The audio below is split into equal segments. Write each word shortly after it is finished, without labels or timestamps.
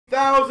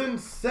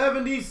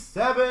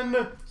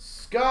2077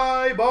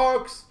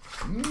 Skybox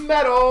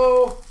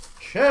Metal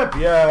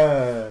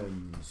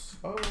Champions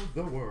of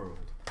the world.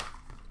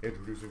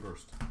 Introducing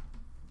first.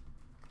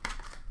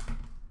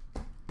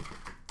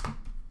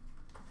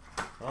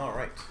 All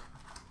right.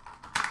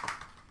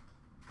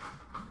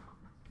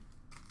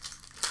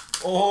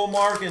 Oh,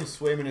 Mark and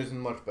Swayman isn't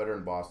much better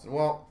in Boston.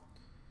 Well,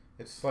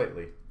 it's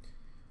slightly.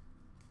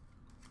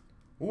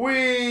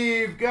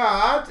 We've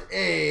got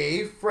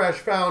a fresh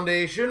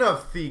foundation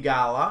of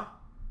Thigala,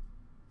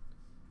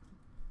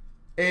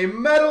 a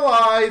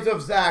metalized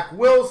of Zach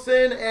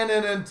Wilson, and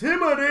an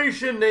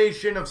Intimidation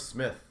Nation of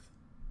Smith.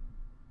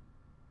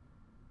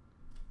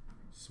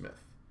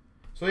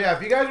 So yeah,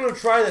 if you guys want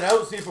to try that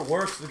out, see if it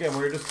works. Again,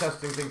 we're just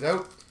testing things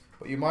out,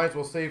 but you might as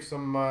well save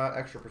some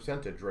extra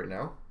percentage right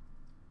now.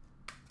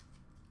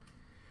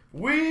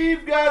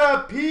 We've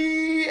got a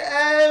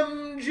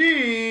PMG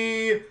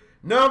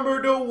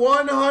number to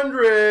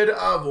 100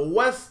 of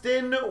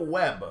Weston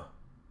Webb.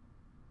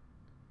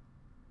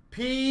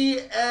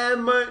 PMG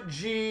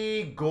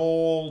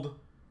Gold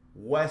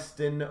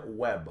Weston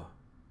Webb.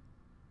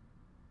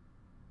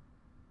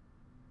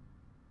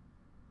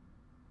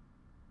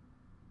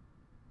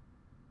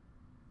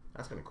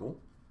 That's kind of cool.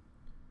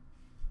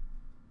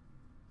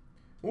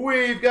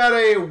 We've got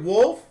a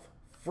Wolf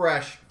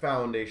Fresh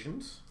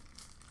Foundations.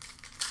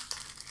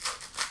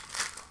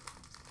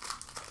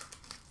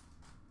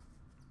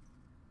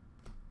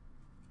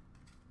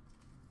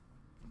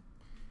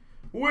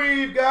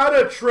 We've got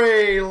a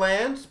Trey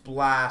Lance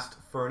Blast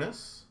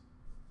Furnace.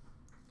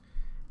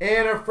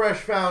 And a fresh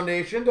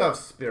foundation of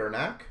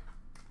Spirnak.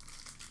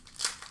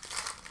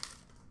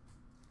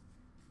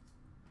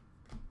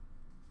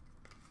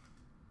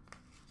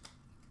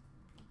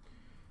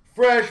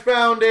 Fresh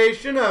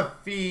foundation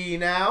of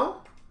Finau.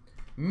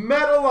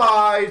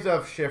 Metalized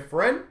of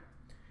Schifrin.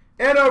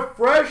 And a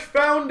fresh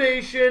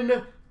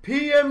foundation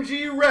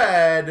PMG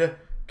Red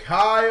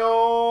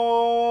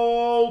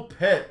Kyle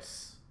Pitts.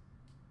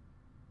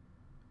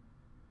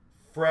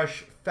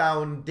 Fresh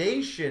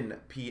Foundation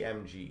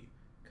PMG,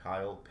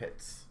 Kyle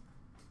Pitts.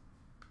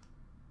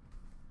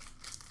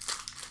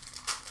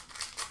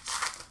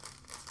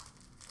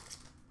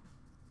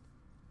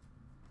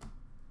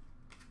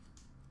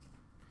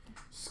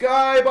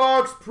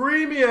 Skybox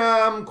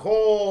Premium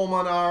Cole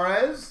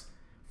Monarez,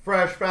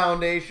 Fresh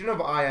Foundation of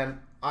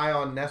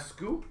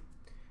Ionescu,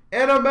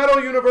 and a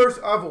Metal Universe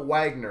of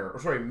Wagner,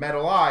 or sorry,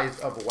 Metalized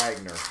of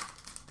Wagner.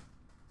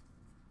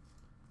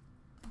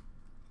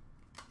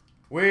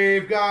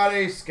 We've got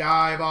a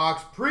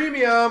Skybox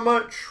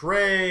Premium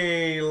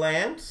Trey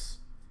Lance,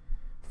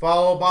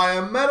 followed by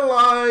a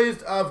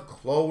Metalized of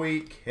Chloe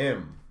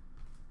Kim.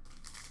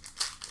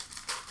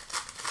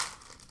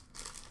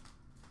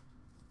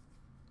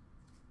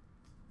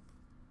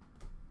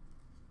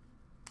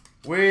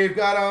 We've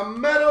got a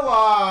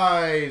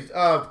Metalized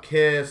of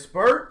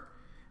Kispert,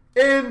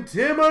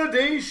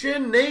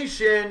 Intimidation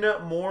Nation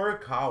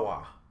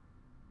Morikawa.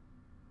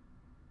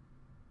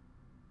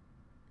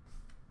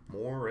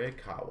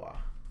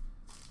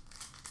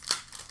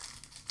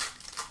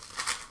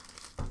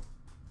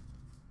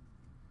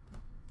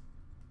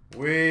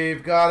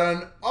 We've got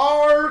an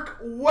Arc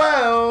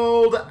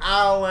Weld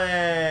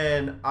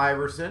Allen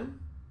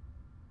Iverson.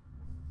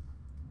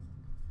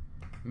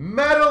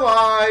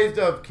 Metalized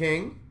of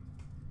King.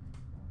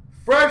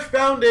 Fresh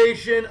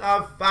foundation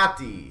of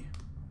Fati.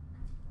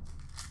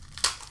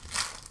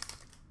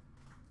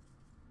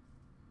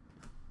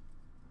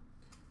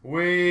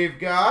 We've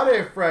got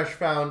a fresh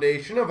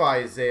foundation of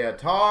Isaiah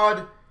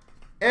Todd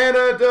and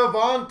a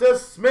Devonta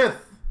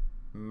Smith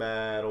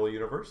Metal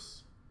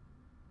Universe.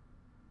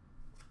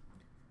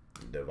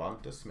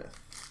 Devonta Smith.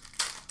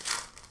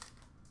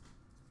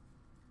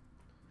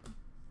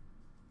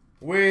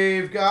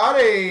 We've got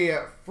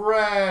a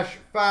fresh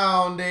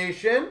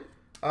foundation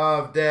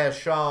of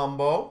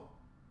Deschambeau.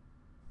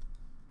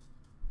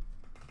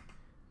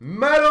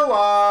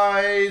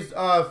 Metalized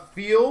of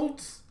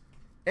Fields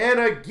and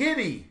a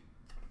Giddy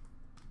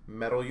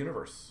Metal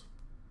Universe.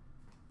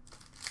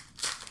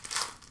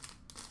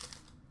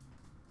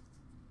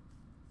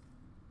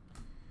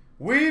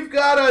 We've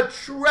got a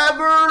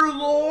Trevor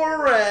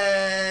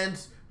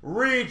Lawrence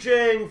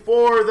reaching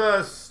for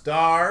the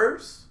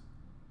stars.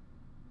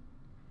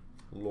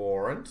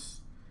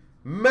 Lawrence.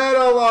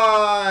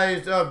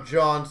 Metalized of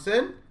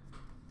Johnson.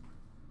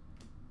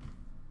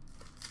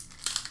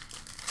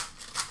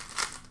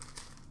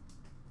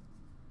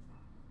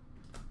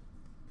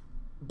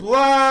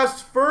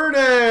 Blast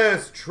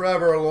Furnace,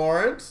 Trevor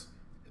Lawrence.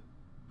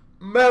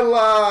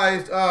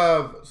 Metalized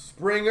of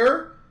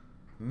Springer.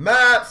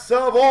 Matt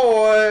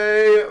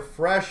Savoy,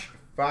 Fresh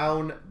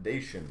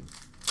Foundation.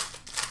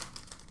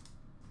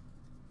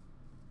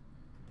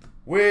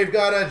 We've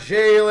got a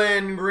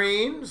Jalen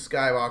Green,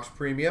 Skybox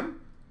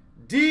Premium.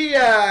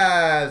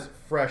 Diaz,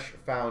 Fresh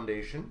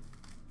Foundation.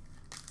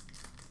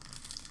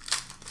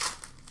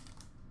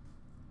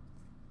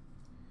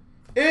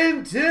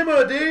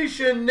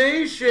 Intimidation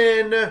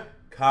Nation,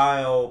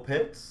 Kyle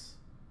Pitts.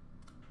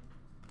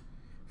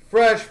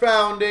 Fresh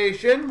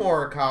Foundation,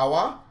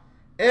 Morikawa.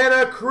 And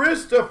a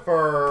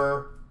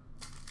Christopher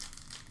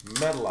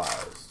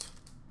metalized.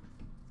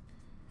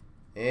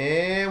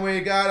 And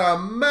we got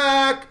a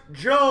Mac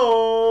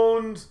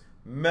Jones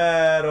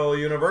Metal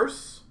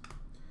Universe.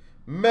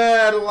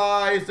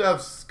 Metalized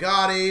of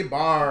Scotty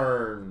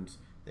Barnes.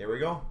 There we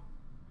go.